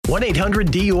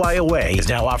1-800-DUI-AWAY is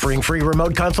now offering free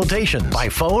remote consultations by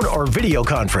phone or video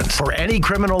conference for any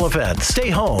criminal offense. Stay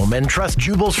home and trust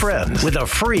Jubal's friends with a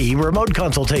free remote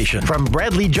consultation from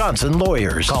Bradley Johnson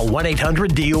Lawyers. Call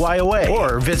 1-800-DUI-AWAY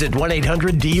or visit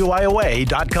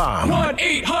 1-800-DUI-AWAY.com.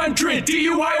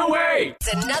 1-800-DUI-AWAY.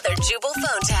 It's another Jubal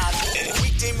phone tap.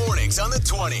 Weekday mornings on the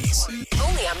 20s.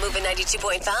 Only on Moving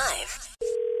 92.5.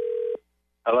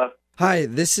 Hello? Hi,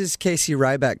 this is Casey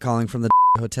Ryback calling from the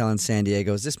Hotel in San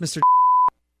Diego. Is this Mr.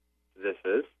 This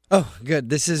is? Oh, good.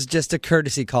 This is just a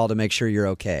courtesy call to make sure you're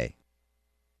okay.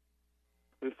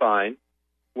 I'm fine.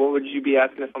 What would you be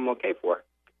asking if I'm okay for?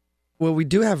 Well, we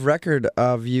do have record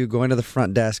of you going to the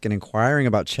front desk and inquiring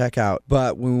about checkout,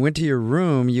 but when we went to your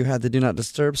room, you had the Do Not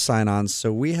Disturb sign on,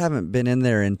 so we haven't been in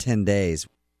there in 10 days.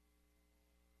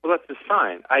 Well, that's just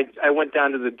fine. I went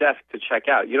down to the desk to check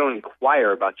out. You don't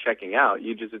inquire about checking out.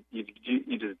 You just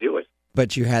do it.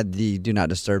 But you had the Do Not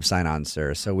Disturb sign on,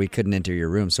 sir, so we couldn't enter your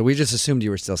room. So we just assumed you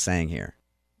were still staying here.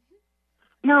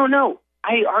 No.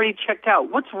 I already checked out.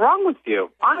 What's wrong with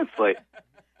you? Honestly.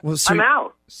 Well, sir, I'm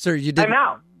out. Sir, you didn't. I'm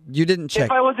out. You didn't check.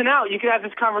 If I wasn't out, you could have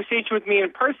this conversation with me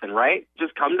in person, right?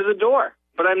 Just come to the door.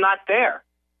 But I'm not there.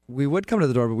 We would come to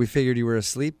the door, but we figured you were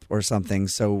asleep or something,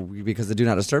 because the Do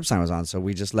Not Disturb sign was on, so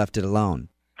we just left it alone.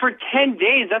 For 10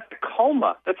 days, that's a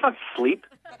coma. That's not sleep.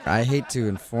 I hate to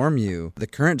inform you, the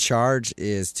current charge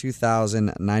is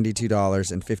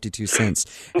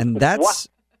 $2,092.52, and that's... What?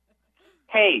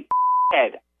 Hey,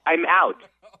 Ed, I'm out.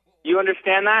 You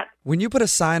understand that? When you put a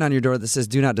sign on your door that says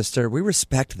Do Not Disturb, we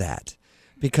respect that,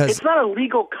 because... It's not a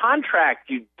legal contract,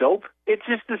 you dope. It's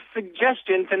just a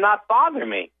suggestion to not bother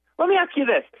me. Let me ask you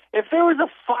this. If there was a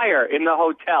fire in the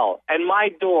hotel and my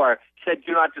door said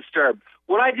Do Not Disturb,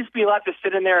 would I just be allowed to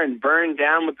sit in there and burn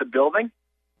down with the building?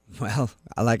 Well,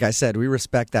 like I said, we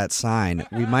respect that sign.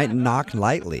 We might knock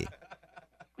lightly.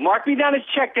 Mark me down as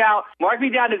checked out. Mark me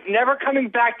down as never coming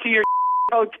back to your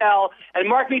hotel. And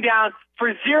mark me down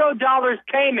for $0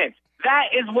 payment.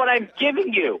 That is what I'm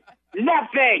giving you.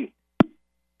 Nothing.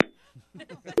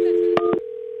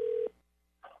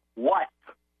 What?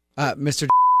 Mr.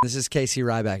 This is Casey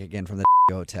Ryback again from the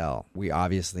Hotel. We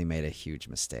obviously made a huge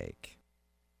mistake.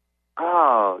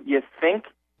 Oh, you think?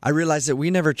 I realized that we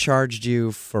never charged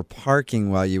you for parking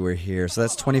while you were here, so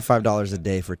that's $25 a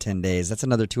day for 10 days. That's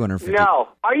another $250. No.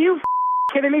 Are you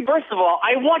kidding me? First of all,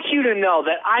 I want you to know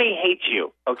that I hate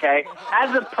you, okay?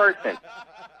 As a person.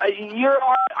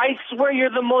 I swear you're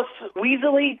the most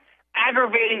weaselly,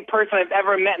 aggravating person I've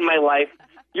ever met in my life.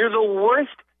 You're the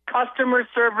worst customer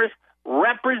service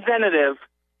representative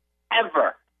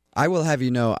ever. I will have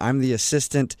you know, I'm the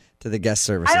assistant to the guest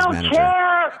services manager. I don't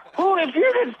care who, if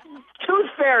you're the tooth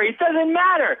fairy, it doesn't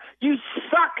matter. You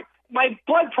suck. My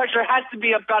blood pressure has to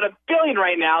be about 1 billion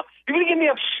right now. You're going to give me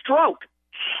a stroke.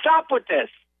 Stop with this.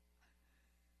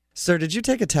 Sir, did you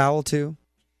take a towel too?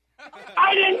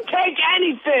 I didn't take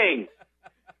anything.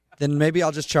 Then maybe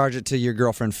I'll just charge it to your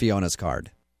girlfriend Fiona's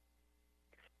card.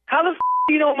 How the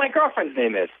do you know what my girlfriend's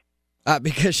name is?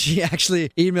 Because she actually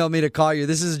emailed me to call you.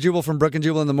 This is Jubal from Brook and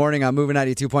Jubal in the Morning. I'm moving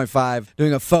 92.5,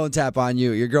 doing a phone tap on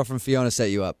you. Your girlfriend Fiona set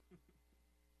you up.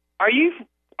 Are you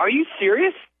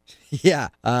serious? Yeah.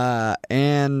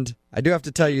 And I do have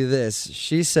to tell you this.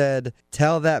 She said,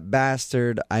 tell that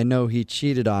bastard I know he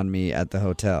cheated on me at the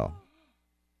hotel.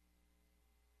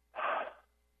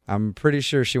 I'm pretty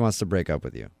sure she wants to break up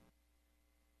with you.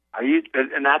 Are you?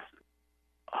 And that's...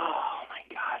 Oh, my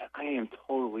God. I am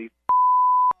totally...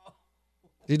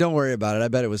 You don't worry about it. I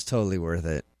bet it was totally worth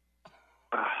it.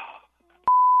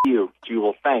 You,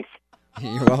 Jubal. Thanks.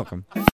 You're welcome.